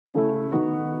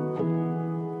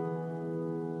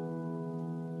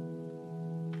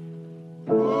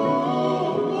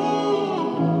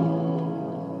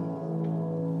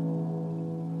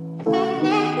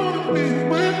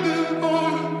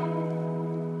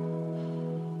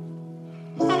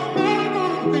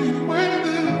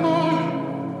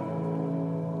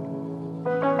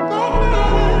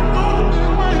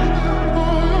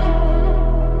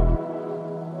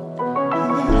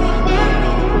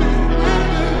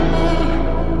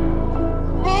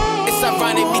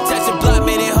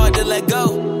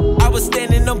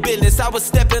was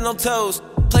stepping on toes.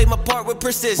 Played my part with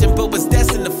precision, but was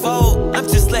destined to fold. I'm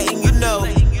just letting you know,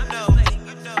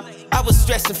 I was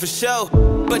stressing for show,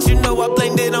 but you know I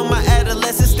blamed it on my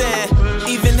adolescence then.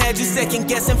 Even had you second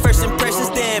guessing first impressions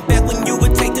then. Back when you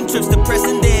would take them trips to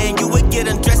Preston, then you would get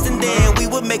undressed and then we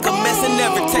would make a mess and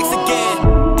never text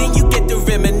again. Then you get to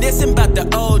reminiscing about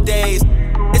the old days.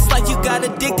 It's like you got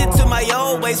addicted to my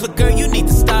old ways, but girl, you need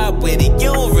to stop with it.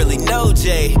 You don't really know,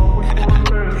 Jay.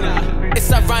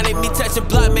 It's ironic, me touching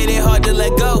block made it hard to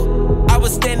let go. I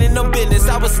was standing on business,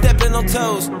 I was stepping on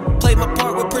toes. Played my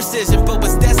part with precision, but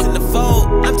was destined to fold.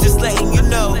 I'm just letting you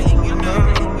know.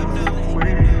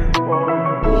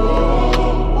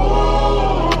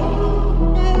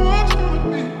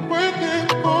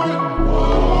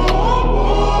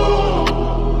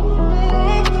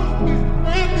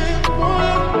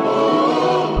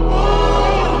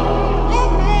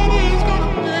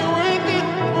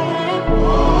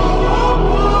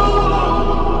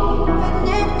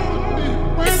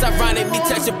 Me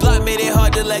touching block made it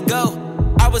hard to let go.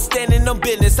 I was standing on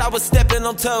business, I was stepping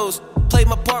on toes. Played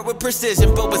my part with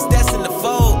precision, but was destined to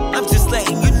fold. I'm just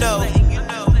letting you know,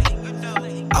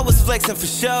 I was flexing for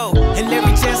show, and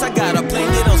every chance I got I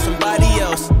blamed it on somebody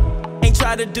else. Ain't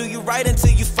try to do you right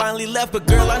until you finally left, but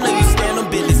girl, I know you stand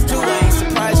on business too. I ain't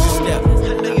surprised you step.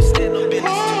 I know you stand on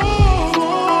business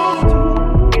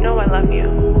too. You know I love you.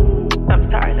 I'm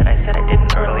sorry that I said I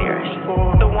didn't earlier.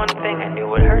 The one thing I knew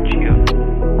would hurt you.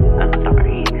 I'm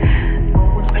sorry,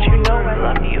 but you know I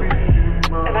love you,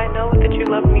 and I know that you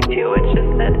love me too. It's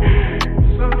just that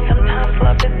sometimes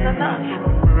love isn't enough,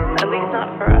 at least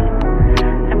not for us.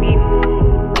 I mean,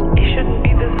 it shouldn't be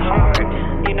this hard,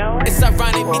 you know? It's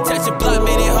ironic, me touching block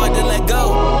made it hard to let go.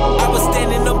 I was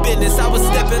standing on business, I was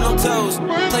stepping on toes.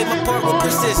 Played my part with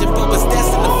precision, but was